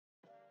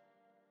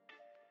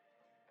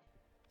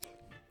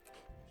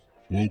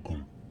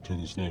Welcome to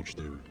the Slouch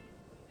Theory.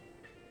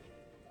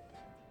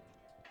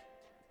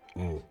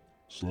 Oh,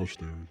 Slouch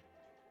Theory.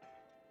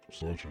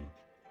 Slouching.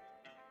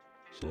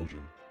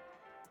 Slouching.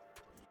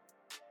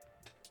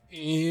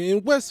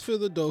 In West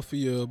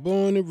Philadelphia,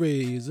 born and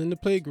raised in the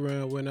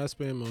playground when I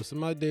spend most of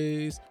my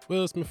days.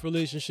 Will Smith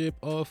relationship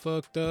all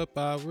fucked up.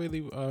 I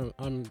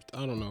don't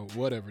know,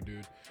 whatever,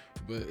 dude.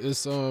 But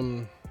it's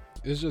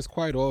just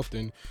quite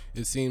often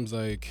it seems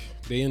like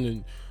they in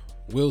the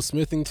Will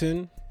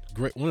Smithington,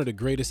 one of the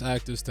greatest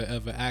actors to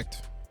ever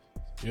act.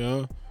 You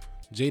know,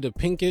 Jada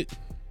Pinkett,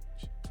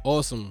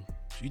 awesome.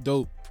 She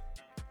dope.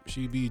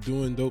 She be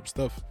doing dope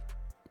stuff.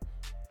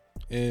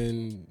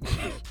 And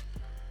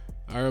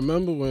I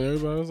remember when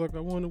everybody was like, I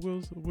want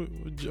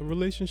a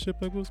relationship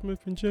like Will Smith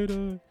and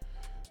Jada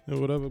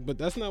and whatever. But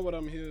that's not what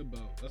I'm here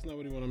about. That's not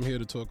really what I'm here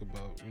to talk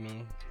about, you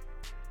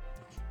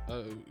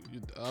know.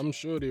 I'm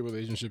sure their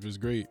relationship is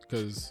great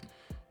because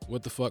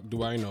what the fuck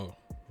do I know,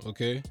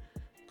 okay?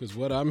 Because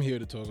what I'm here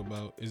to talk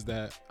about is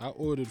that I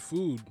ordered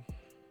food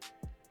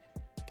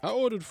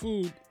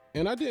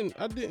and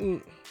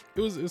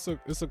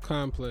it's a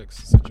complex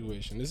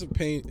situation. It's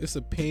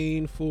a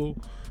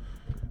painful,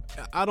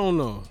 I don't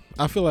know.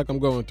 I feel like I'm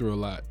going through a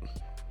lot.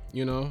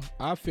 You know,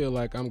 I feel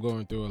like I'm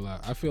going through a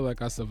lot. I feel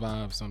like I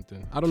survived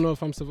something. I don't know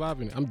if I'm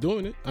surviving it. I'm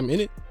doing it. I'm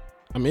in it.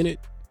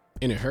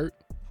 And it hurt.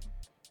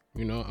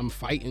 You know, I'm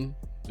fighting.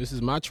 This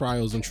is my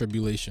trials and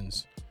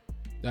tribulations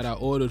that I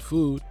ordered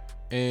food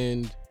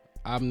and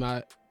I'm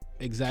not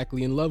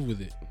exactly in love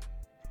with it.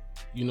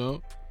 You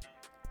know,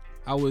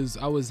 I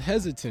was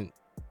hesitant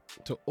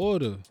to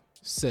order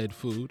said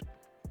food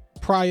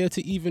prior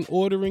to even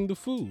ordering the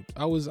food.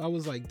 I was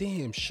like,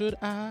 damn, should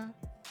I?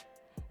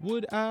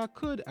 Would I?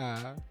 Could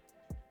I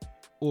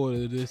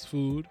order this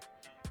food?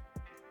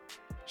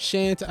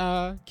 Shan't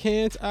I?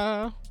 Can't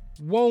I?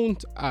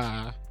 Won't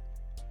I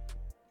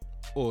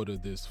order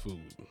this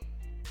food?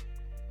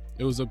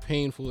 It was a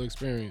painful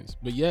experience,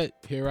 but yet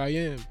here I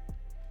am.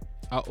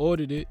 I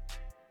ordered it.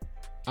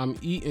 I'm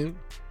eating.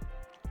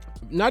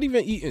 Not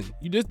even eating.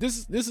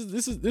 This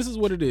is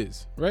what it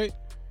is, right?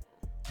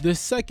 The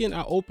second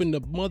I opened the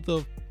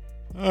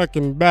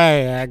motherfucking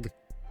bag,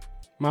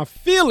 my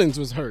feelings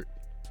was hurt.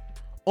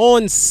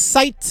 On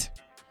Sightington,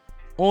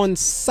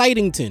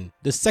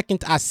 the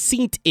second I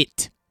seen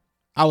it,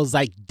 I was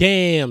like,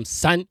 damn,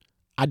 son,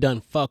 I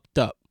done fucked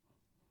up.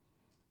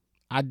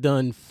 I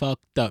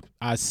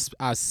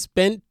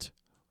spent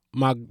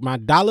my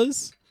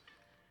dollars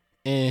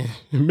and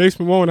it makes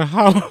me want to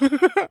holler.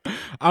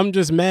 I'm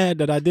just mad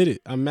that I did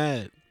it. I'm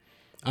mad.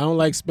 I don't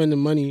like spending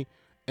money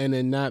and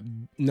then not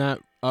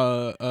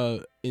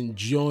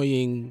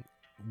enjoying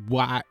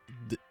I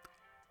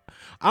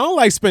don't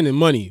like spending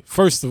money,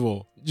 first of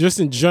all, just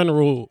in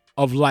general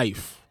of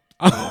life.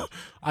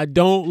 I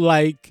don't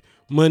like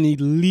money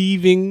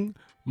leaving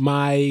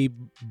my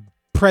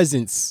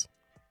presence.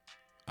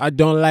 I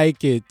don't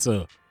like it.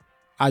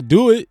 I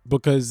do it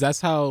because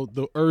that's how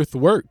the earth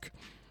work.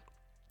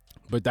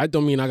 But that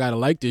don't mean I gotta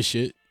like this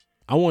shit.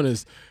 I want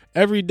to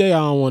every day. I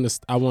don't want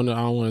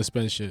to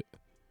spend shit.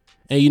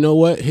 And you know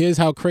what? Here's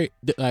how crazy.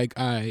 Like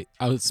I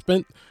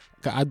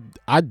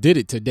did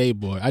it today,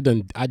 boy. I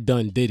done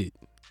did it.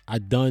 I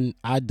done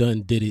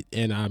did it,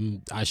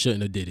 and I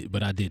shouldn't have did it,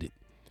 but I did it.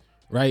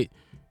 Right.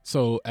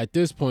 So at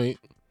this point,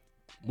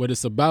 what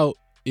it's about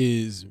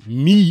is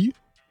me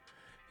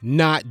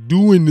not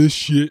doing this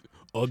shit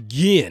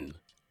again.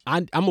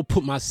 I'm gonna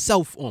put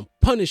myself on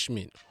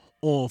punishment,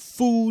 on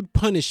food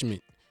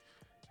punishment.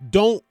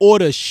 Don't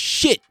order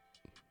shit.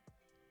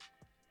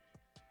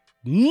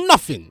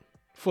 Nothing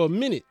for a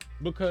minute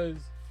because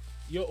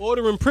your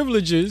ordering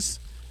privileges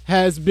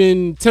has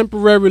been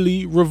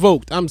temporarily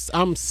revoked. I'm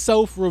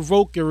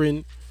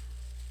self-revoking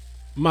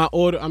my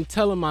order. I'm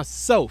telling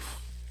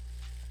myself,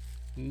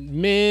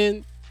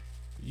 man,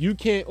 you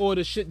can't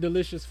order shit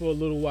delicious for a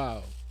little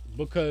while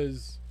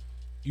because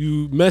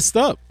you messed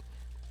up.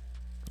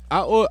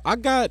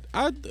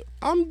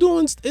 I'm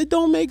doing it.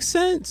 Don't make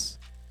sense.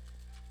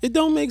 It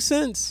don't make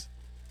sense.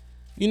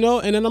 You know,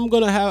 and then I'm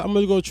gonna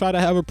go try to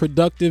have a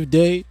productive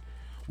day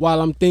while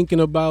I'm thinking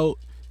about,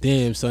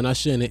 damn, son, I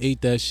shouldn't have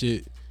ate that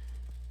shit.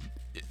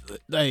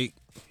 Like,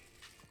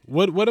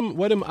 what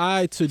am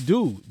I to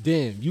do?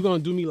 Damn, you gonna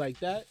do me like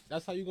that?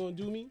 That's how you gonna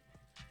do me?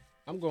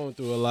 I'm going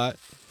through a lot.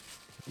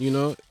 You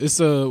know,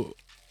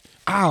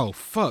 ow,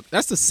 fuck.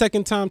 That's the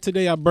second time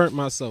today I burnt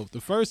myself.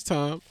 The first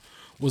time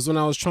was when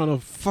I was trying to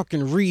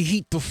fucking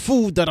reheat the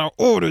food that I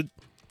ordered.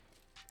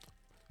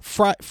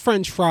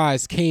 French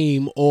fries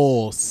came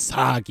all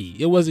soggy.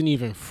 It wasn't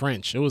even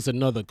French. It was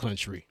another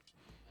country.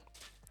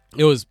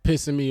 It was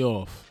pissing me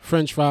off.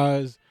 French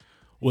fries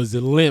was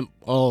limp,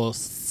 all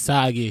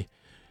soggy.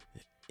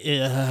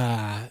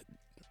 Yeah.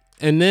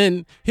 And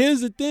then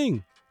here's the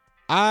thing.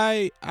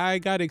 I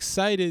got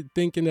excited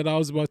thinking that I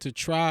was about to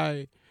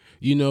try,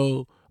 you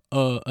know,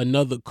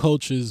 another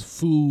culture's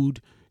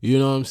food. You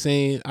know what I'm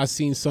saying? I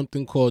seen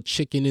something called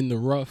chicken in the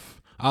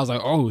rough. I was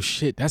like, oh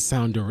shit, that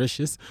sounds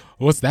delicious.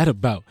 What's that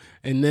about?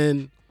 And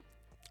then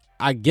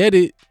I get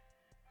it.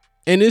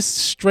 And it's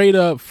straight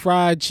up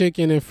fried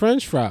chicken and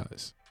french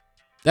fries.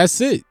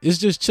 That's it. It's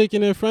just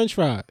chicken and french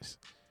fries.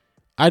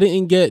 I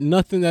didn't get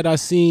nothing that I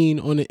seen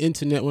on the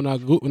internet when I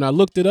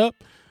looked it up.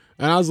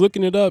 And I was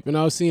looking it up and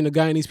I was seeing the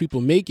guy and these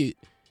people make it.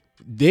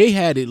 They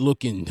had it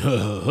looking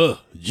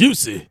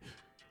juicy.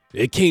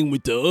 It came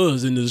with the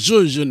and the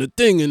zhuzh and the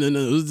thing, and then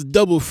it was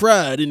double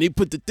fried, and they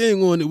put the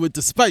thing on it with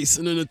the spice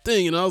and then the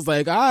thing, and I was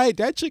like, all right,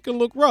 that chicken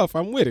look rough.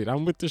 I'm with it.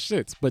 I'm with the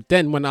shits. But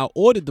then when I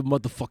ordered the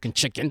motherfucking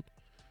chicken,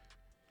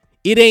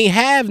 it ain't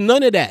have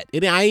none of that.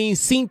 I ain't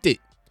seen it.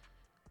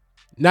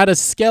 Not a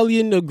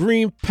scallion, a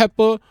green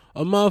pepper,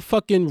 a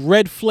motherfucking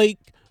red flake,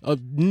 a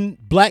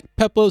black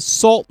pepper,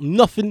 salt,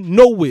 nothing,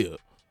 nowhere.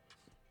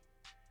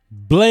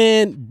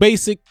 Bland,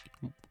 basic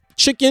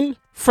chicken,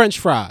 french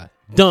fry,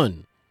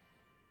 done.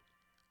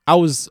 I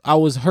was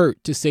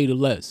hurt, to say the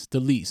least, the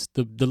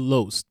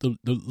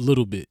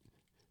little bit.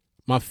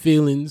 My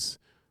feelings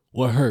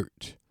were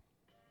hurt.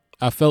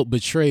 I felt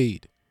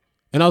betrayed.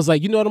 And I was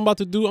like, you know what I'm about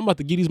to do? I'm about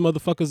to give these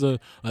motherfuckers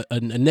a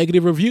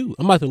negative review.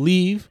 I'm about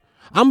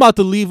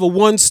to leave a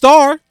 1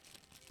 star.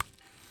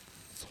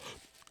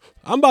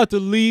 I'm about to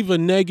leave a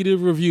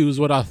negative review is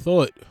what I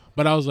thought.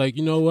 But I was like,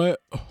 you know what?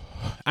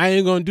 I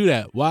ain't going to do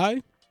that.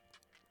 Why?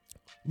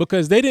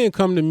 Because they didn't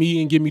come to me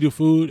and give me the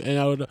food.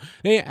 And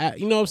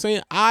you know what I'm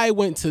saying? I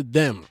went to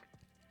them.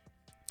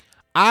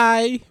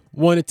 I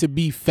wanted to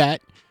be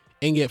fat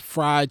and get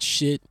fried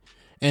shit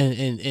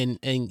and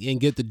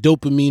get the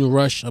dopamine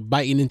rush of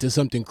biting into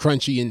something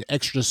crunchy and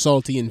extra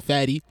salty and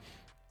fatty.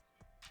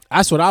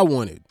 That's what I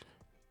wanted.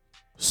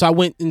 So I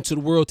went into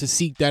the world to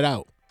seek that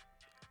out.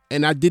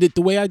 And I did it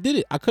the way I did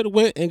it. I could have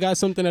went and got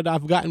something that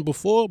I've gotten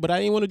before, but I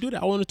didn't want to do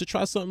that. I wanted to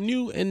try something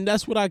new, and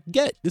that's what I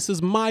get. This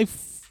is my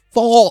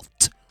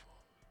fault.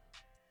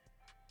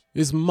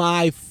 It's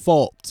my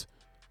fault.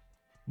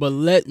 But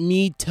let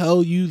me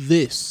tell you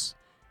this.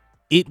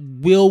 It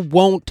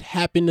won't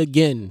happen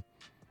again.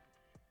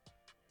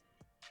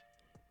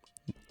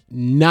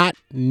 Not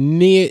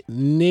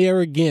near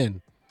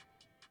again.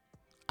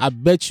 I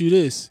bet you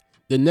this.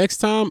 The next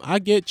time I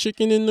get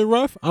chicken in the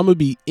rough, I'm going to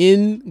be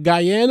in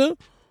Guyana,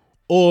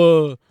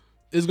 or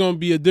it's going to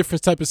be a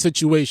different type of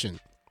situation.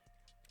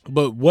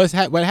 But what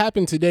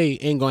happened today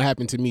ain't going to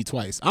happen to me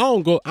twice.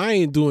 I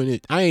ain't doing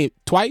it. I ain't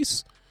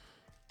twice.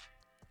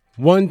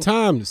 1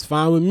 time is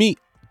fine with me.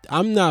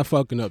 I'm not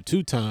fucking up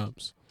 2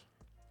 times.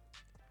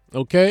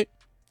 Okay?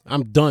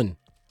 I'm done.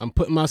 I'm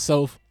putting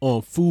myself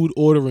on food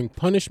ordering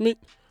punishment.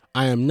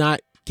 I am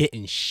not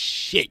getting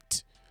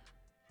shit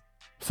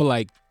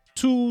for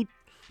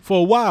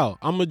a while.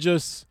 I'm going to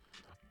just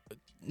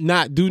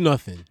not do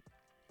nothing.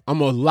 I'm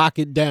going to lock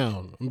it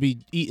down. I'm going to be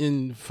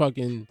eating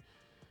fucking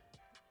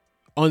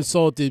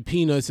unsalted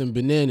peanuts and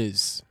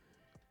bananas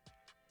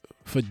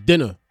for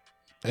dinner.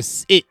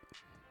 That's it.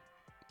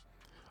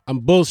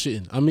 I'm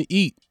bullshitting. I'm going to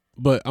eat,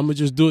 but I'm going to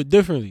just do it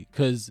differently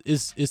because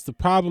it's the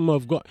problem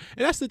of going.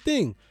 And that's the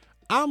thing.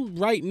 I'm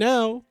right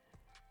now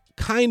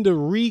kind of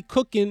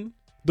re-cooking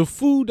the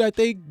food that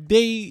they,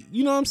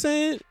 you know what I'm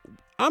saying?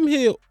 I'm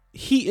here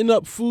heating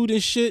up food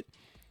and shit,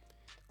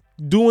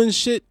 doing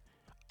shit.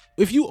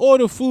 If you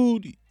order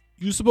food,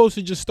 you're supposed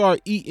to just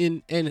start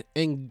eating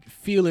and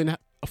feeling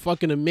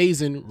fucking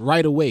amazing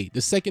right away.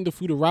 The second the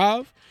food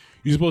arrives,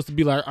 you're supposed to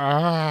be like,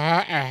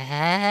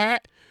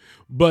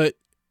 But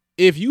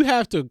if you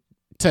have to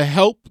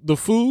help the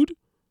food,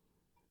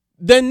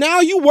 then now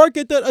you work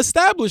at the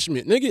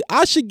establishment. Nigga,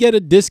 I should get a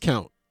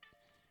discount.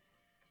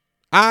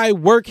 I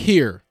work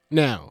here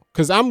now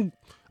because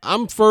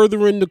I'm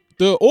furthering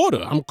the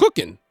order. I'm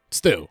cooking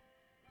still.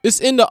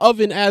 It's in the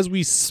oven as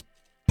we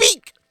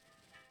speak.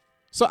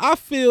 So I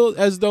feel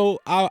as though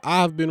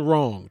I've been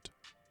wronged.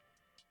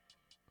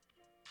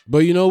 But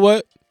you know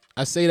what?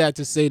 I say that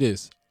to say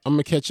this. I'm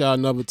going to catch y'all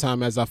another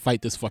time as I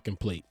fight this fucking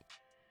plate.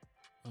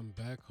 I'm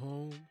back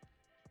home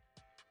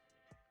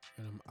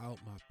and I'm out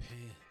my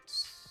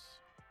pants.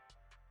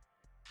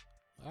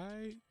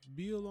 Alright,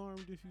 be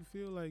alarmed if you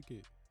feel like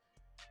it.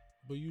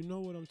 But you know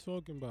what I'm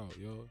talking about,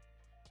 yo.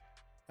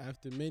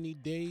 After many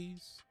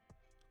days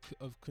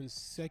of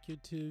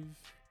consecutive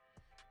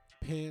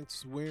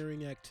pants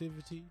wearing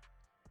activity,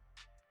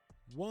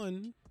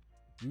 one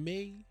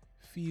may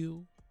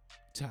feel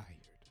tired.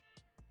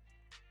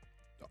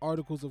 The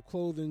articles of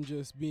clothing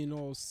just being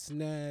all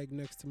snagged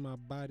next to my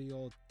body,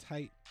 all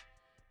tight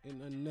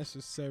and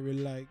unnecessary,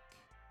 like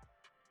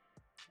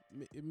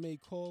it may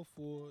call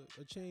for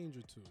a change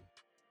or two.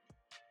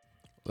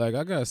 Like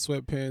I got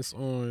sweatpants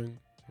on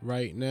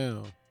right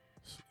now,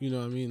 you know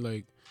what I mean?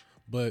 Like,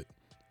 but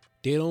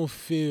they don't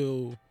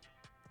feel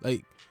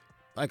like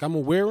I'm gonna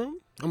wear them.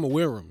 I'm gonna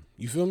wear them.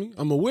 You feel me?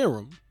 I'm gonna wear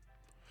them,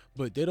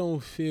 but they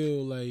don't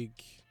feel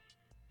like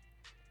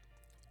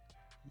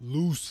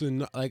loose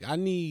and like I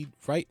need,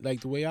 right?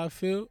 Like the way I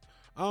feel,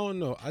 I don't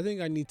know. I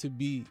think I need to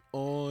be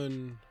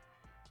on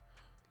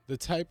the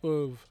type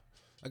of,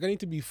 like I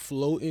need to be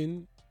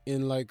floating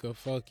in like a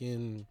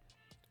fucking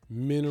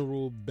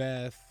mineral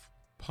bath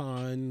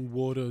pond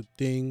water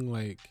thing,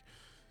 like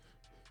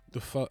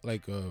the fuck,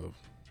 like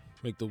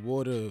the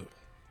water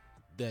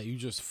that you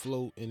just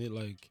float and it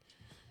like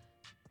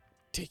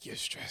Take your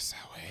stress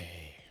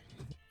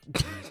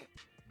away.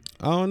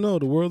 I don't know.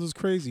 The world is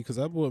crazy because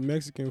I bought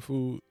Mexican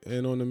food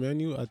and on the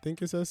menu, I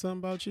think it says something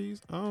about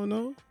cheese. I don't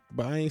know,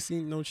 but I ain't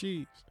seen no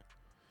cheese.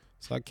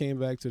 So I came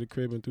back to the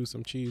crib and threw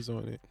some cheese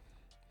on it.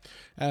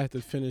 I had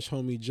to finish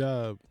homie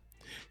job.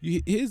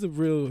 Here's the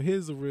real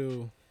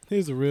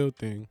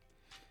thing.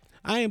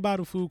 I ain't buy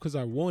the food because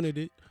I wanted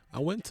it. I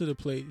went to the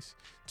place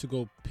to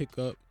go pick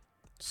up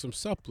some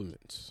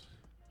supplements.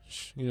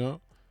 You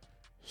know,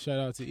 shout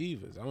out to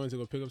Eva's. I went to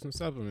go pick up some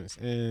supplements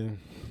and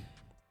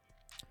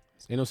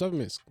ain't no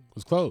supplements. It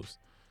was closed.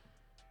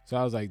 So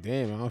I was like,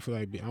 damn, I don't feel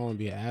like I want to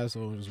be an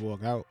asshole and just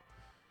walk out.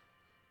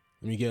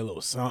 Let me get a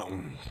little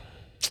something.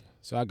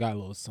 So I got a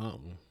little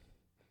something.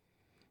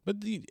 But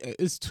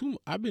it's too.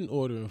 I've been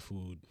ordering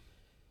food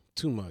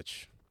too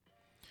much.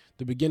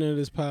 The beginning of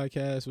this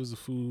podcast was a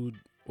food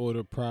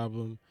order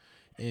problem,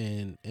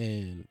 and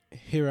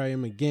here I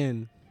am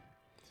again,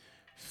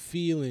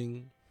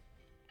 feeling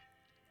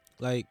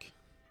like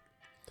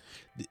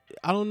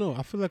I don't know.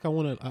 I feel like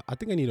I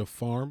think I need a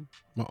farm,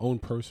 my own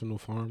personal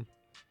farm.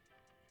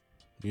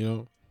 You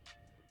know.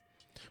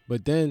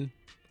 But then,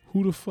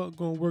 who the fuck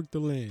gonna work the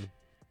land?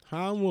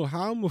 How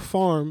I'm a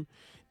farm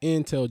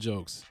and tell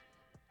jokes?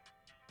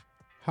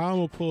 How I'm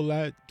gonna pull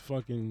that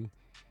fucking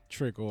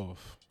trick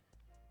off?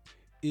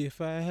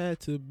 If I had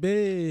to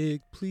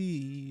beg,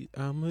 please,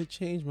 I'ma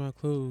change my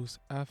clothes.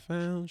 I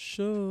found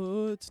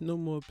shorts, no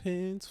more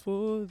pants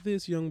for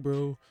this young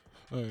bro.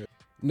 All right.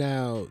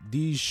 Now,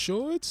 these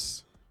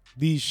shorts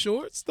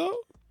though,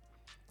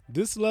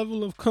 this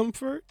level of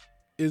comfort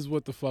is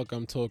what the fuck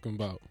I'm talking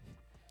about.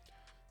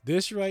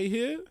 This right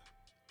here,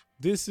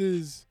 this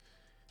is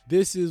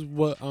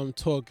what I'm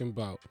talking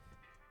about.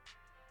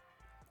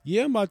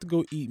 Yeah, I'm about to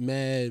go eat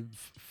mad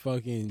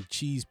fucking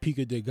cheese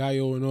pico de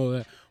gallo and all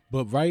that.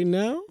 But right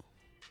now,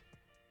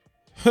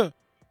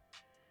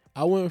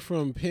 I went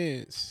from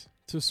pants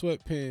to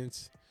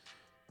sweatpants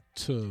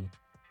to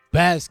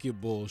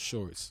basketball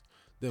shorts.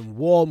 Them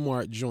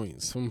Walmart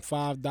joints, some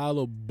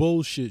 $5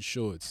 bullshit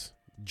shorts.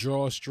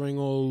 Drawstring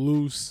all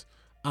loose.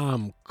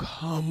 I'm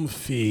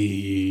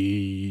comfy.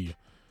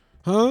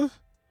 Huh?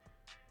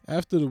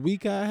 After the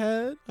week I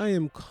had, I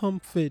am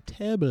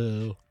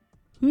comfortable.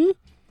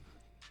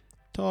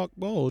 Talk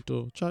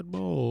boto, chat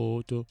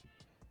boto.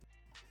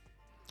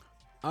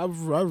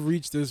 I've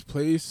reached this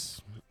place.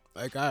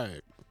 Like,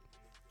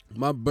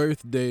 my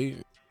birthday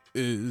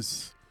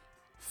is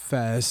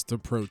fast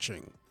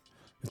approaching.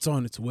 It's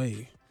on its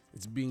way.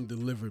 It's being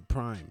delivered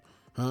prime.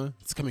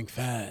 It's coming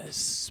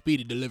fast.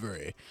 Speedy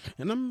delivery.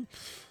 And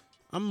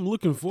I'm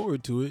looking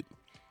forward to it.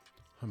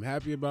 I'm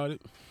happy about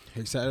it.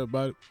 Excited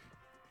about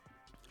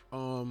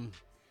it.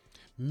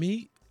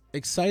 Me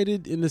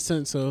excited in the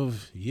sense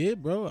of, yeah,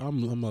 bro,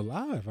 I'm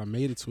alive. I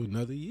made it to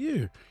another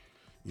year.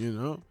 You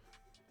know?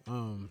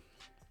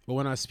 But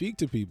when I speak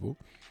to people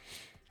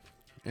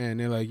and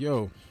they're like,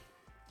 yo,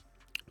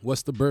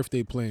 what's the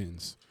birthday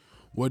plans?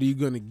 What are you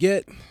going to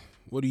get?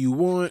 What do you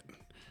want?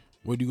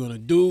 What are you going to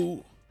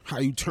do? How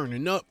you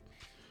turning up?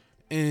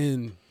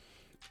 And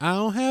I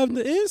don't have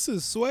the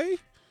answers, Sway.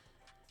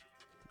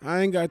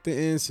 I ain't got the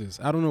answers.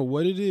 I don't know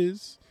what it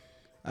is.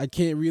 I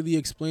can't really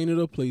explain it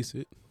or place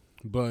it.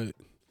 But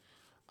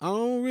I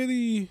don't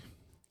really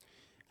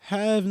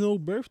have no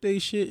birthday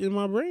shit in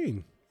my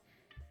brain.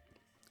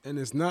 And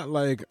it's not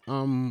like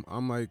I'm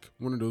like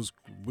one of those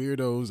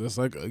weirdos that's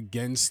like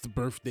against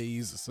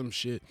birthdays or some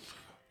shit.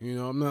 You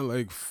know, I'm not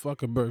like,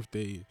 fuck a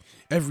birthday.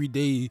 Every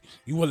day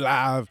you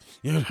alive.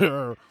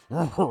 It's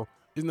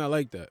not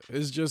like that.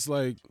 It's just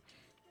like,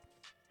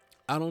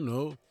 I don't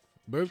know.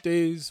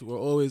 Birthdays were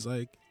always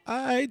like,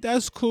 all right,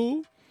 that's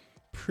cool.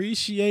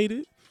 Appreciate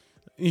it.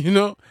 You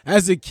know,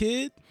 as a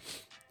kid,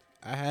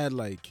 I had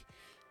like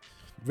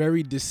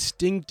very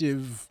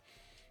distinctive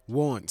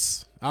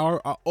wants.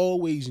 I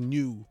always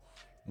knew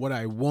what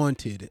I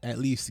wanted, at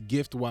least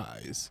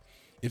gift-wise,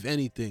 if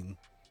anything,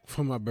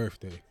 for my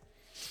birthday.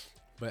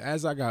 But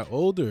as I got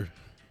older,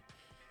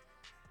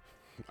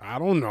 I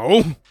don't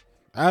know.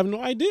 I have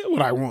no idea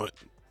what I want.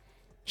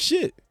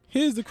 Shit,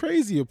 here's the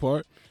crazier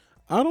part.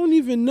 I don't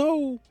even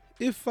know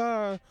if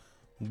I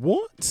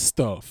want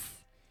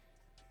stuff.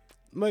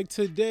 Like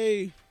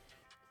today,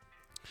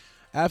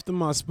 after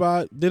my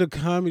spot, did a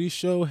comedy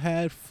show,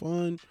 had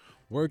fun,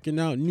 working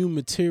out new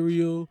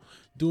material,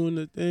 doing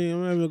the thing.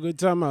 I'm having a good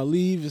time. I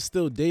leave. It's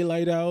still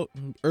daylight out.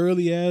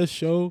 Early ass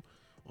show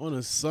on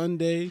a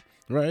Sunday,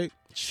 right?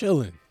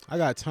 Chilling. I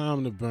got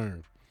time to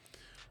burn.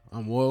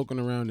 I'm walking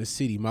around the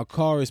city. My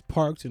car is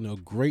parked in a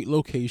great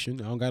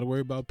location. I don't got to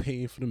worry about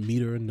paying for the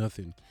meter or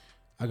nothing.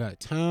 I got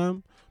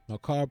time. My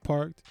car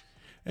parked.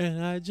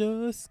 And I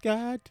just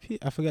got...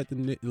 I forgot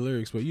the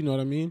lyrics, but you know what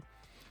I mean?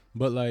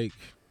 But like,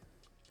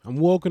 I'm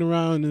walking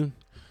around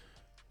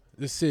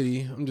the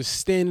city. I'm just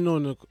standing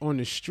on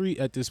the street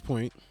at this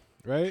point,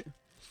 right?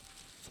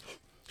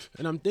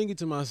 And I'm thinking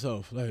to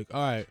myself, like,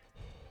 all right,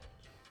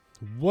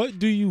 what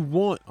do you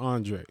want,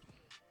 Andre?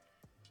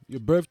 Your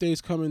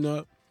birthday's coming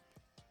up.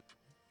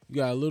 You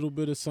got a little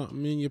bit of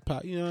something in your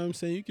pocket. You know what I'm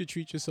saying? You could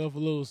treat yourself a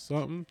little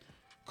something.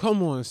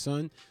 Come on,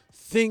 son.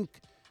 Think.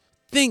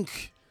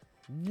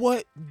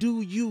 What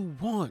do you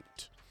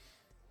want?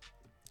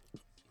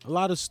 A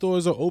lot of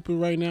stores are open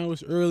right now.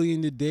 It's early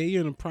in the day. You're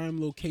in a prime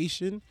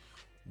location.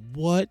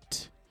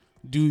 What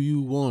do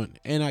you want?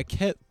 And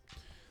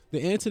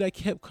the answer that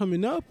kept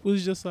coming up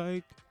was just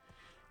like,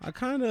 I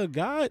kind of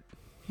got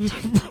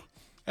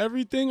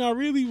everything I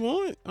really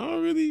want. I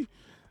don't really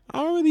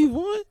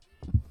want.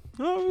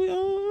 I don't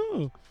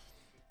know.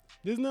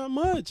 There's not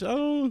much.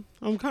 I'm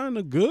kind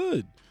of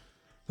good.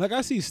 Like,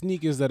 I see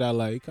sneakers that I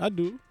like. I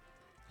do.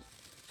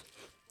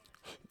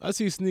 I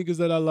see sneakers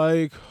that I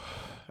like.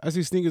 I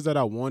see sneakers that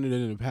I wanted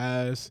in the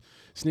past.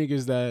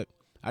 Sneakers that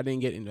I didn't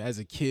get as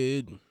a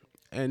kid.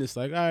 And it's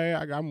like, all right,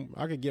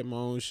 I could get my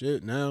own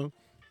shit now.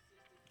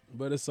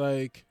 But it's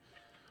like,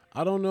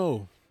 I don't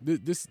know.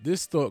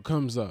 This thought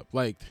comes up.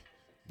 Like,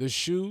 the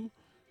shoe,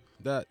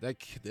 that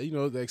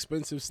the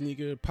expensive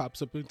sneaker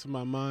pops up into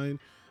my mind.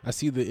 I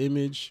see the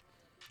image,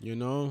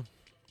 and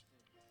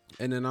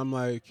then I'm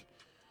like,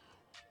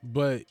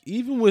 but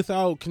even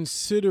without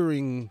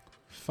considering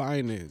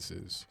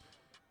finances,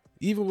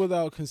 even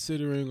without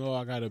considering,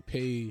 I gotta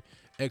pay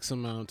X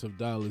amount of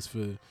dollars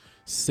for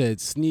said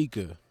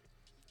sneaker,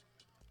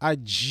 I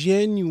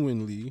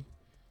genuinely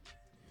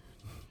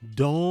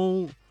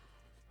don't.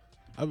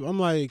 I'm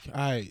like,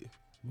 all right,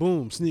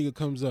 boom, sneaker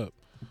comes up,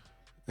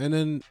 and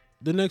then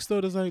the next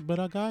thought is like, but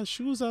I got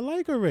shoes I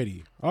like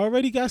already. I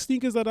already got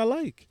sneakers that I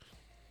like.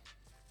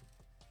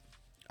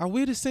 I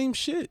wear the same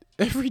shit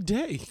every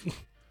day.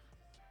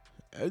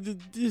 I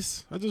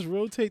just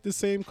rotate the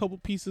same couple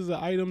pieces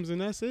of items and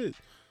that's it.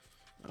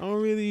 I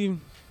don't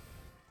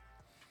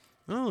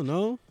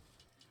know.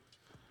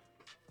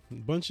 A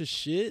bunch of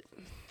shit,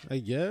 I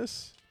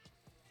guess.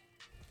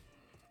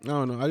 I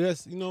don't know. I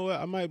guess, you know what?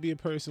 I might be a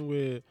person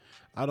where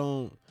I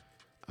don't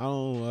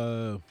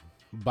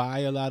buy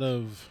a lot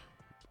of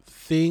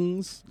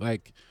things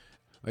like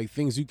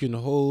things you can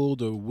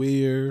hold or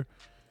wear.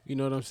 You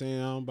know what I'm saying?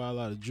 I don't buy a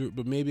lot of jewelry,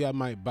 but maybe I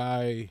might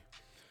buy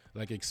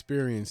like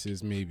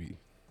experiences. Maybe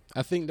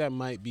I think that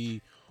might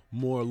be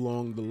more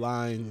along the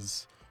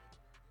lines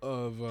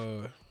of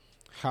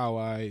how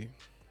I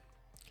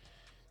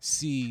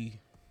see.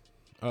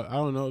 I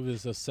don't know if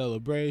it's a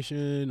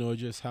celebration or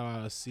just how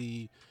I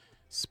see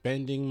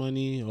spending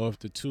money, or if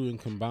the two in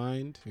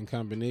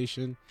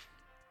combination.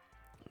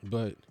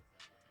 But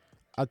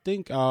I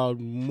think I'll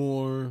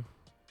more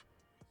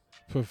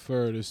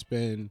prefer to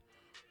spend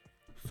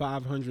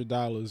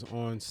 $500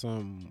 on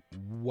some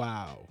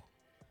wow.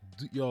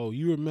 Yo,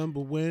 you remember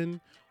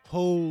when?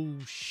 Oh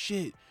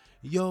shit.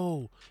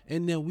 Yo,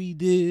 and then we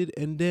did,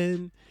 and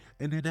then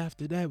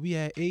after that we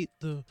had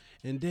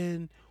and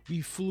then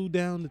we flew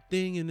down the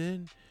thing, and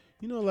then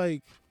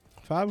like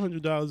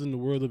 $500 in the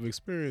world of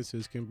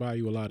experiences can buy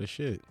you a lot of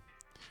shit.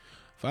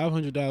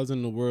 $500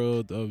 in the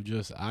world of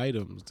just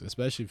items,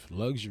 especially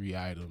luxury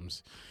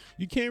items,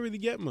 you can't really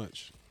get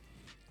much.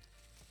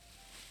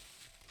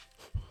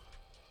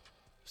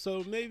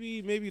 So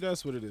maybe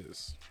that's what it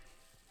is.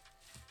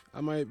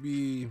 I might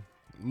be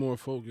more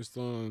focused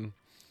on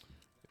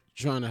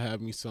trying to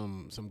have me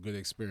some good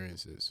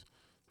experiences.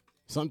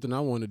 Something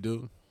I want to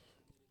do.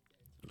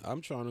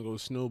 I'm trying to go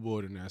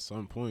snowboarding at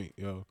some point,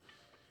 yo.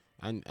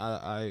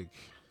 I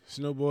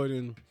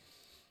snowboarding.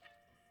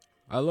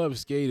 I love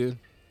skating.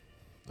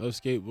 I love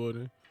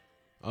skateboarding.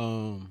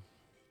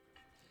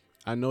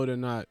 I know they're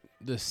not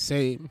the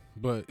same,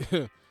 but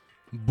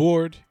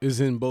board is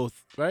in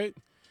both, right?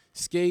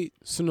 Skate,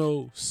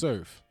 snow,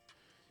 surf.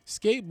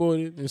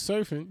 Skateboarding and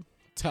surfing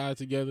tied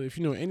together. If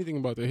you know anything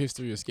about the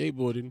history of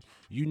skateboarding,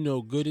 you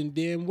know good and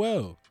damn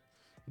well.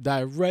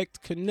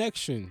 Direct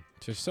connection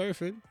to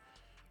surfing,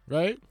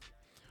 right?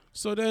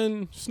 So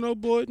then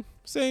snowboard,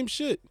 same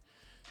shit.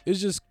 It's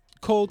just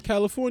cold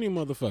California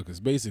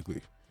motherfuckers,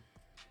 basically.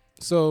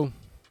 So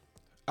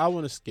I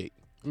want to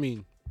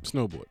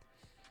snowboard.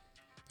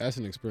 That's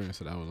an experience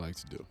that I would like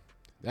to do.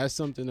 That's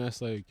something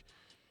that's like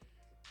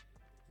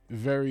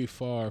very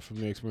far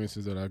from the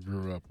experiences that I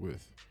grew up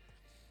with.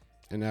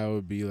 And that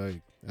would be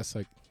like, that's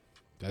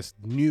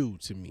new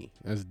to me.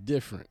 That's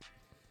different.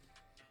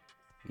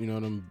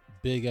 Them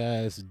big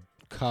ass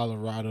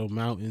Colorado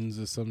mountains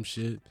or some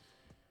shit.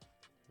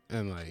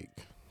 And like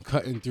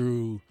cutting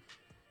through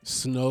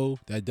snow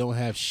that don't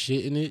have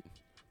shit in it.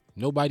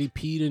 Nobody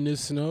peed in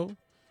this snow.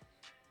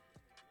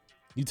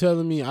 You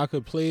telling me I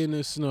could play in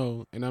this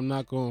snow and I'm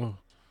not going to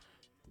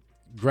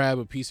grab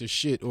a piece of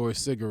shit or a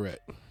cigarette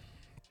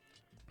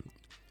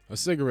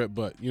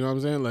butt. You know what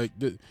I'm saying? Like,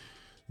 the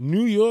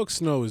New York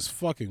snow is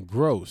fucking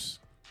gross.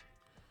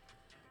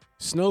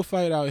 Snow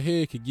fight out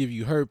here could give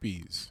you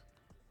herpes.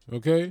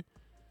 Okay?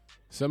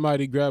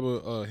 Somebody grab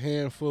a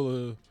handful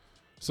of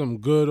some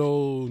good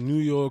old New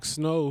York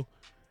snow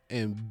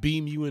and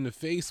beam you in the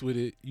face with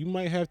it. You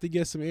might have to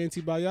get some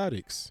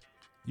antibiotics.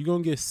 You're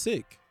going to get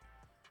sick.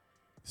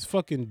 It's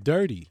fucking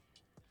dirty.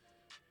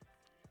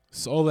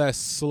 It's all that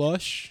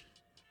slush.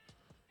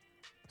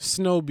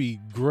 Snow be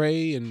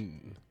gray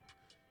and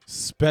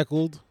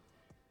speckled.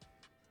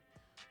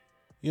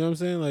 You know what I'm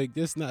saying? Like,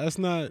 that's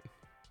not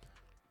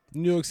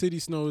New York City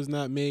snow is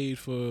not made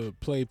for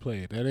play.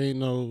 That ain't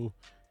no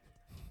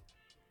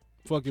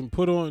fucking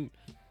put on.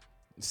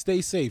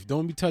 Stay safe.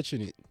 Don't be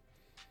touching it.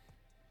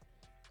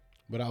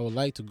 But I would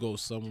like to go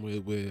somewhere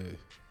where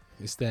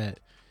it's that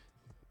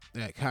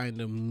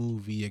kind of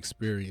movie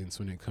experience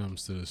when it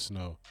comes to the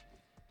snow.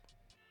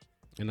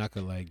 And I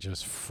could like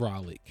just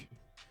frolic.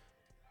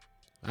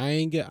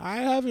 I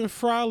haven't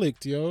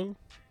frolicked, yo.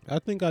 I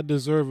think I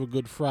deserve a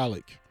good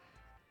frolic.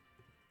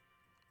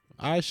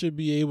 I should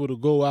be able to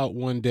go out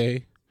one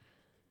day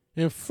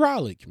and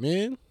frolic,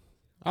 man.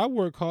 I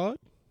work hard.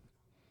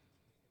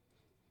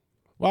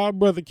 Why a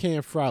brother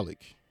can't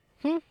frolic?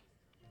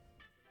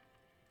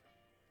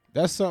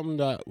 That's something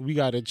that we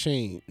got to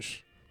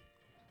change.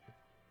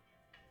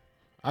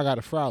 I got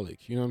to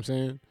frolic, you know what I'm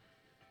saying?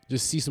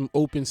 Just see some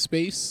open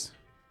space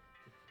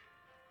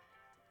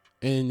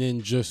and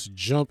then just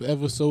jump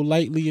ever so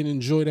lightly and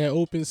enjoy that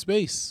open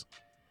space.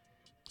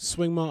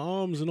 Swing my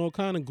arms and all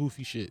kind of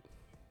goofy shit.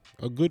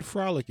 A good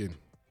frolicking.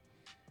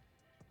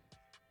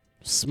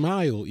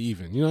 Smile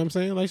even, you know what I'm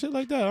saying? Like shit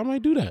like that. I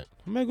might do that.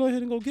 I might go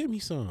ahead and go get me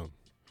some.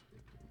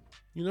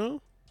 You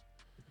know?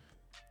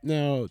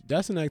 Now,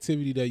 that's an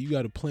activity that you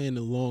got to plan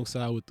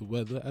alongside with the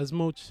weather as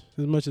much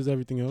as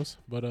everything else.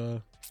 But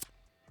I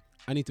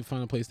need to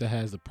find a place that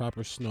has the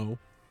proper snow.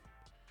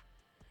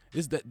 I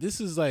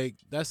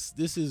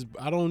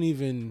don't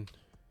even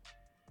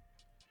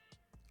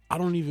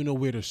know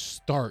where to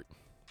start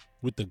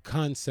with the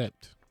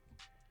concept.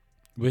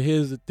 But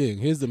here's the thing.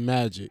 Here's the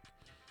magic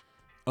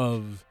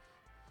of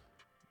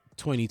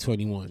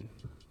 2021,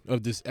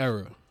 of this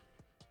era.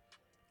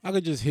 I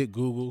could just hit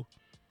Google,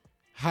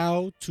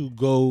 how to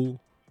go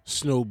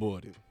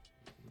snowboarding.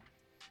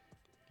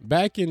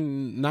 Back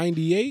in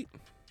 98,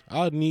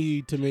 I'd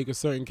need to make a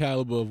certain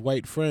caliber of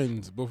white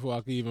friends before I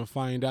could even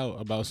find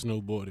out about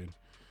snowboarding.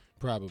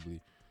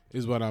 Probably,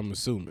 is what I'm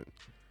assuming.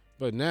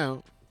 But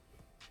now,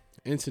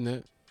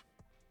 internet,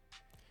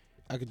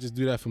 I could just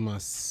do that for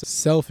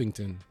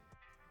myselfington.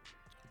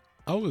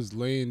 I was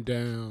laying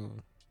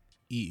down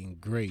eating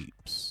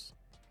grapes.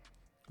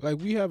 Like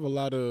we talk a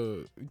lot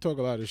of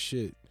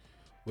shit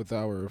with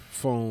our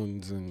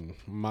phones and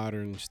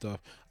modern stuff.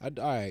 I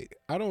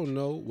don't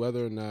know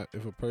whether or not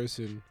if a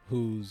person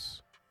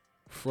who's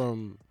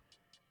from,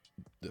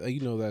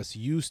 that's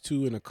used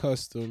to and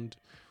accustomed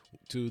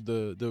to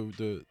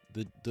the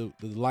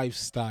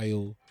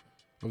lifestyle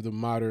of the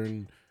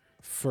modern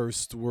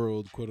first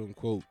world, quote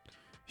unquote,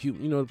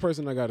 the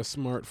person that got a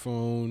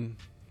smartphone,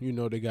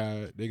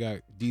 they got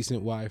decent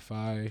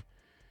Wi-Fi,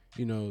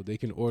 they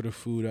can order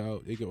food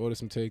out, they can order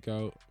some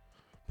takeout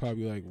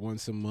probably like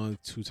once a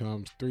month, 2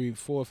 times, 3,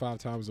 4 or 5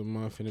 times a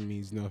month, and it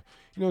means no. You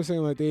know what I'm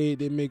saying? Like they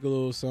make a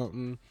little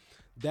something.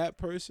 That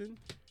person,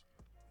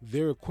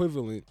 their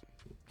equivalent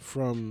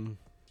from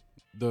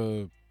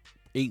the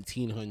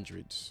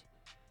 1800s,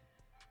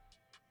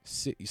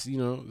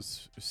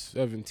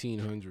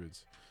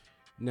 1700s.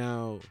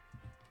 Now,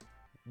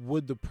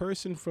 would the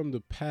person from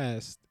the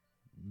past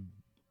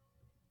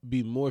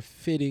be more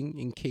fitting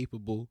and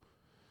capable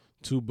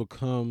to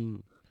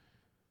become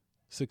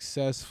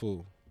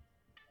successful,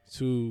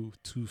 to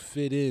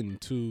fit in,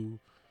 to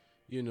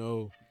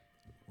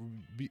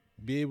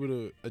be able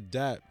to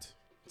adapt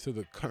to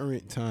the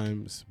current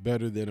times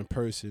better than a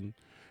person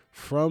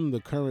from the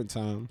current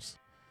times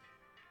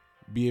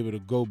be able to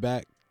go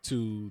back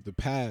to the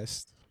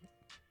past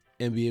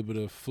and be able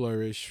to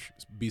flourish,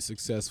 be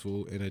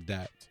successful, and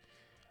adapt?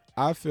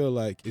 I feel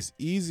like it's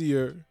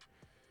easier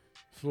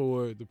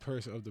for the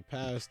person of the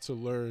past to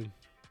learn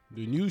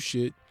the new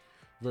shit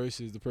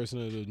versus the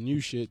person of the new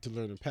shit to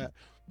learn the past,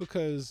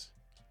 because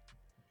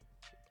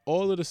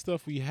all of the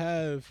stuff we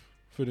have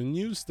for the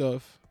new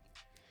stuff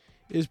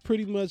is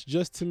pretty much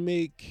just to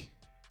make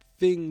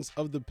things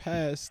of the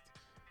past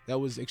that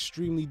was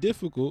extremely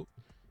difficult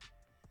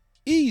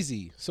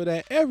easy so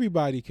that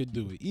everybody could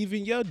do it,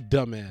 even your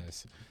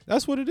dumbass.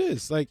 That's what it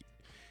is. Like,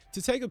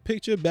 to take a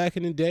picture back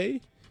in the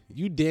day,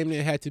 you damn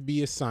near had to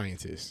be a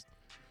scientist.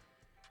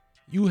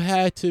 You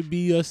had to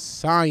be a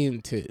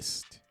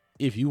scientist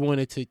if you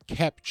wanted to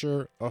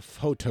capture a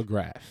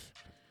photograph.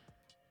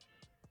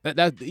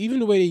 That even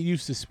the way they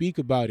used to speak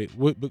about it,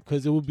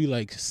 because it would be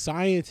like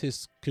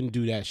scientists can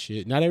do that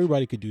shit. Not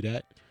everybody could do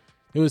that.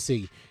 They would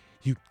say,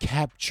 "You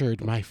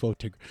captured my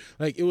photograph."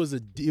 Like it was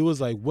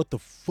like, what the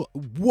fuck?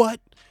 What?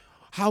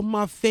 How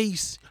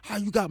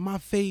you got my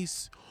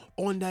face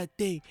on that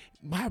thing?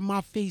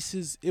 My face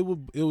is. It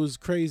was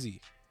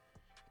crazy.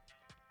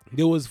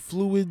 There was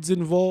fluids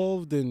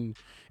involved and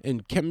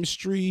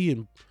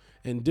chemistry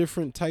and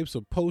different types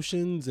of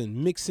potions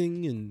and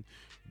mixing and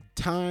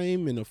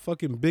time and a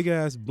fucking big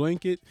ass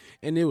blanket,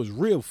 and there was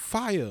real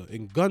fire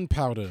and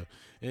gunpowder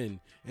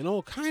and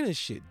all kind of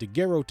shit.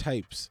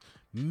 Daguerreotypes,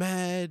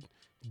 mad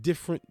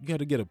different. You got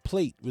to get a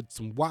plate with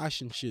some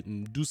wash and shit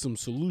and do some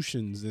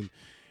solutions, and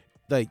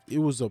like it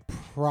was a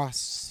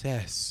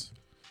process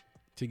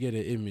to get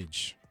an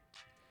image.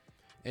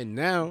 And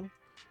now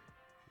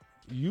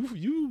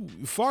you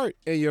fart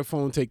and your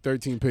phone take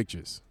 13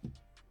 pictures.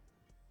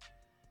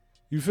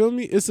 You feel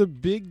me? It's a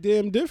big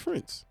damn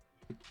difference.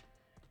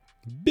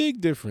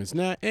 Big difference.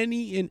 Now,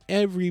 any and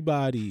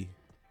everybody,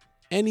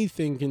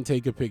 anything can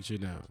take a picture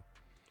now.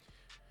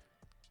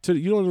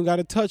 You don't even got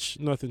to touch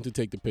nothing to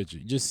take the picture.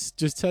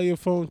 Just tell your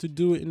phone to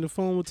do it, and the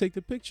phone will take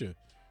the picture.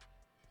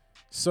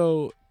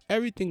 So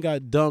everything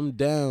got dumbed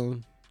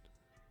down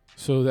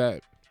so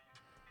that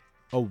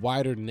a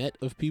wider net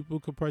of people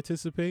could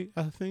participate,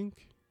 I think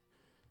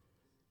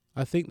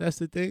that's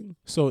the thing.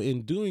 So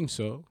in doing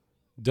so,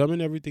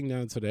 dumbing everything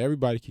down so that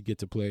everybody could get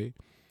to play.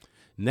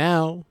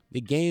 Now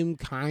the game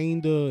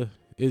kinda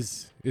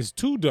is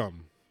too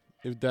dumb.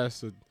 If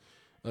that's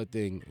a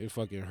thing. It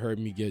fucking hurt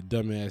me get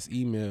dumbass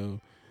email.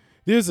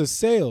 There's a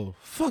sale.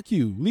 Fuck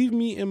you. Leave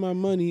me and my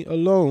money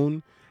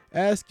alone.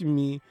 Asking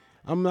me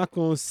I'm not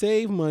gonna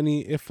save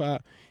money if I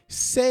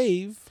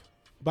save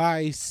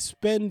by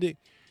spending.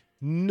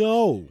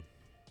 No.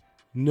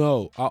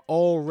 I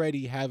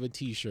already have a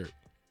t-shirt.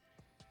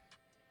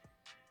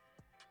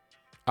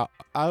 I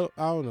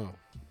don't know.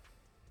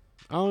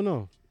 I don't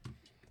know.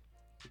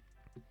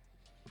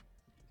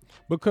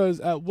 Because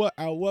at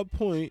what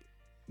point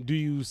do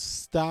you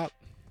stop?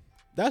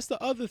 That's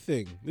the other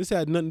thing. This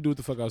had nothing to do with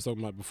the fuck I was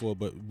talking about before,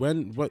 but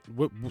what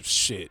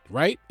shit,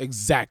 right?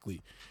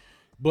 Exactly.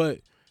 But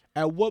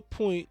at what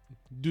point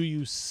do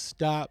you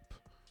stop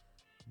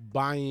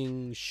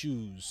buying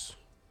shoes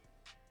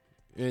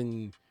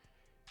and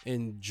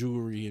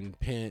jewelry and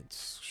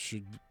pants,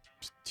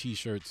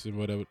 t-shirts and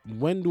whatever?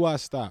 When do I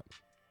stop?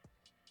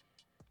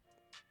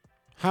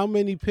 How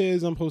many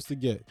pairs I'm supposed to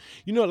get?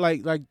 You know,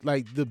 like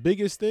the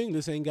biggest thing,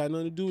 this ain't got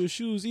nothing to do with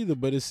shoes either,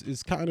 but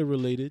it's kind of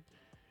related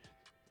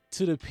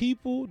to the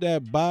people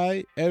that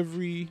buy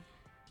every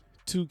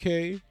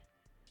 2K,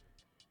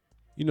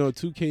 you know,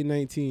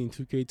 2K19,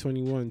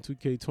 2K21,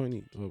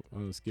 2K20. Oh,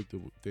 I'll skip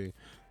the thing.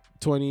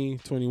 20,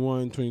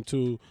 21,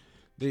 22.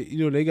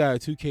 They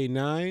got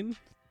 2K9,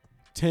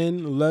 10,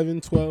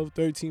 11, 12,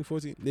 13,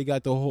 14. They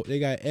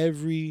got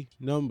every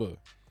number.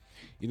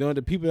 You know,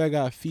 the people that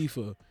got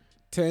FIFA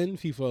 10,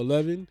 FIFA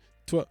 11,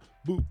 12,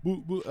 boop,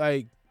 boop, boop.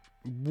 Like,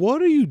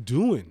 what are you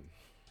doing?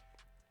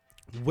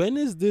 When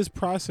is this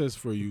process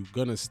for you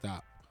gonna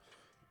stop?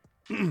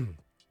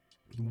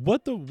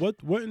 What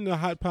in the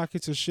hot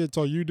pockets of shit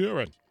are you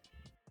doing?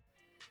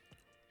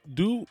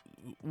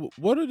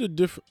 What are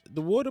the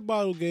water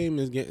bottle game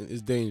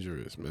is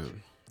dangerous,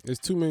 man. There's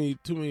too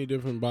many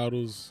different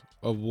bottles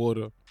of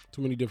water,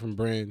 too many different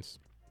brands,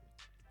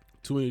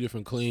 too many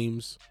different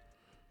claims.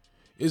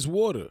 It's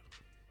water.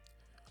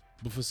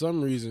 But for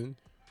some reason,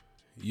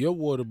 your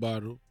water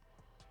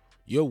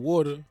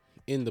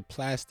in the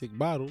plastic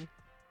bottle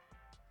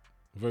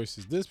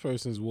versus this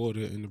person's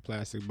water in the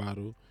plastic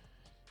bottle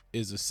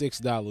is a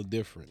 $6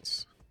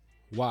 difference.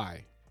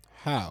 Why?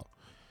 How?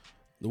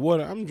 The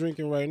water I'm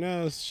drinking right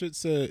now, shit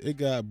said it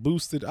got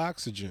boosted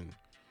oxygen.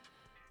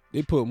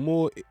 They put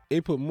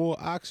more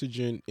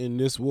oxygen in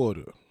this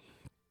water.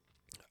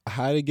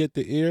 How they get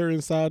the air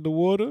inside the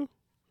water?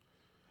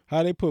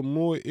 How they put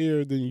more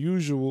air than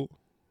usual?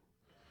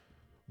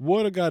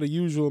 Water got a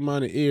usual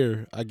amount of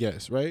air, I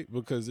guess, right?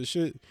 Because the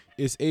shit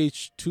is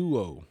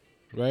H2O,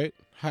 right?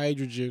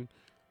 Hydrogen,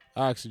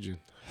 oxygen.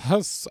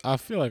 I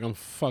feel like I'm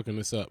fucking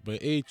this up,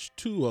 but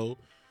H2O,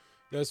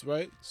 that's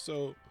right.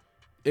 So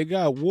it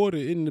got water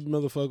in the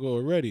motherfucker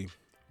already.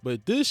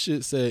 But this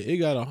shit said it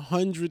got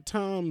 100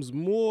 times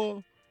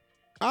more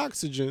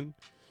oxygen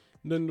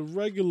than the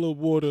regular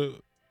water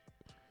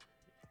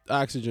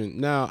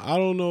oxygen. Now, I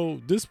don't know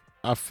this.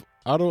 I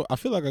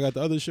feel like I got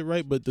the other shit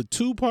right, but the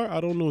 2 part, I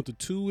don't know what the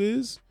 2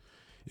 is.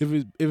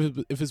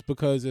 If it's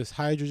because it's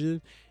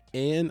hydrogen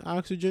and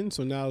oxygen,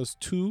 so now it's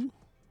 2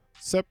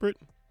 separate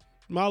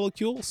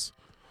molecules,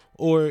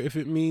 or if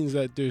it means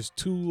that there's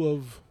 2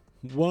 of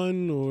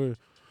one,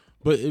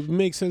 but it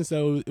makes sense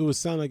that it would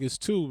sound like it's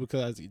 2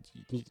 because,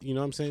 you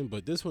know what I'm saying?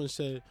 But this one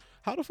said,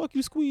 how the fuck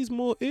you squeeze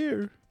more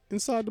air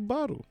inside the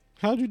bottle?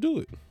 How'd you do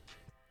it?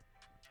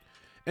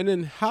 And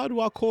then how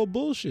do I call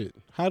bullshit?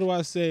 How do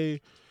I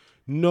say,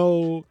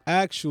 no,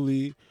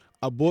 actually,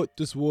 I bought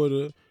this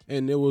water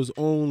and there was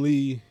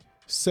only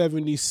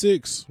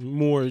 76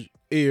 more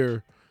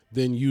air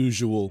than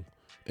usual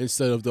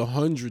instead of the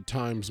 100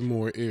 times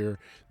more air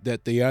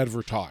that they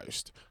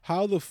advertised?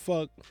 How the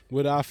fuck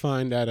would I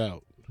find that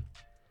out?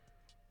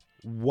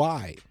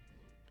 Why?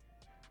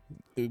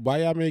 Why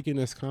y'all making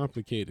this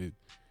complicated?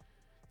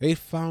 They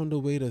found a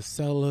way to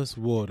sell us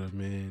water,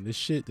 man.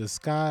 The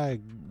sky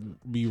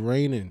be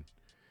raining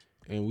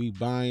and we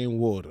buying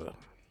water.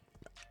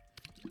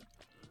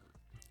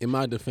 In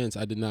my defense,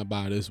 I did not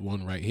buy this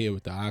one right here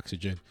with the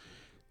oxygen.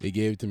 They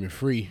gave it to me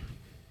free.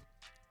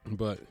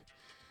 But,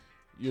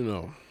 you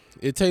know,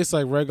 it tastes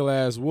like regular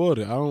ass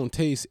water. I don't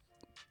taste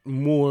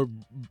more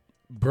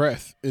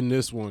breath in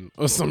this one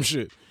or some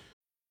shit.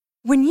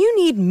 When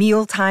you need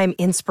mealtime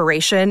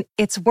inspiration,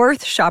 it's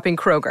worth shopping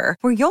Kroger,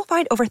 where you'll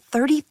find over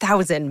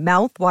 30,000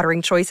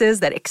 mouth-watering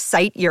choices that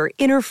excite your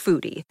inner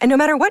foodie. And no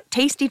matter what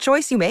tasty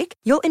choice you make,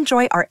 you'll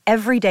enjoy our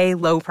everyday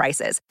low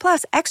prices,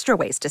 plus extra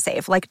ways to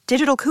save, like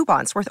digital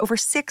coupons worth over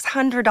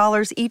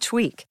 $600 each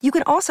week. You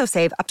can also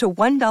save up to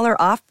 $1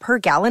 off per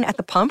gallon at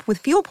the pump with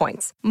fuel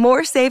points.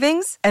 More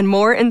savings and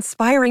more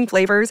inspiring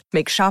flavors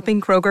make shopping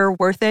Kroger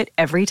worth it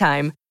every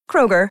time.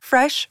 Kroger,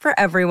 fresh for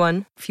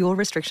everyone. Fuel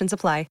restrictions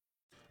apply.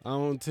 I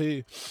don't tell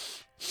you.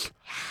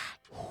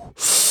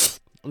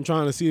 I'm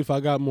trying to see if I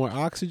got more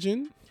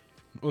oxygen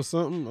or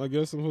something. I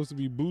guess I'm supposed to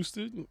be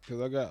boosted because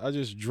I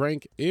just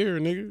drank air,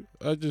 nigga.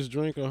 I just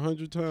drank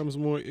 100 times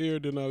more air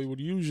than I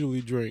would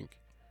usually drink.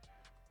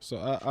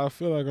 So I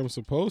feel like I'm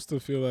supposed to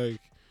feel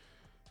like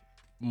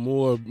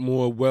more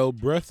well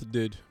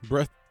breathed,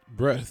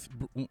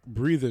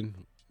 breathing,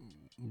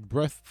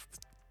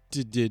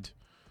 did.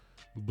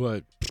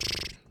 But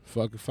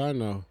fuck if I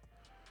know.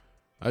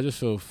 I just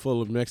feel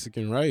full of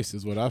Mexican rice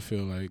is what I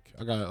feel like.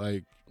 I got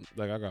like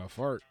I got a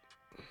fart.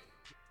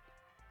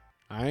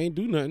 I ain't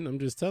do nothing. I'm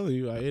just telling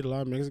you, I ate a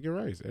lot of Mexican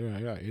rice. I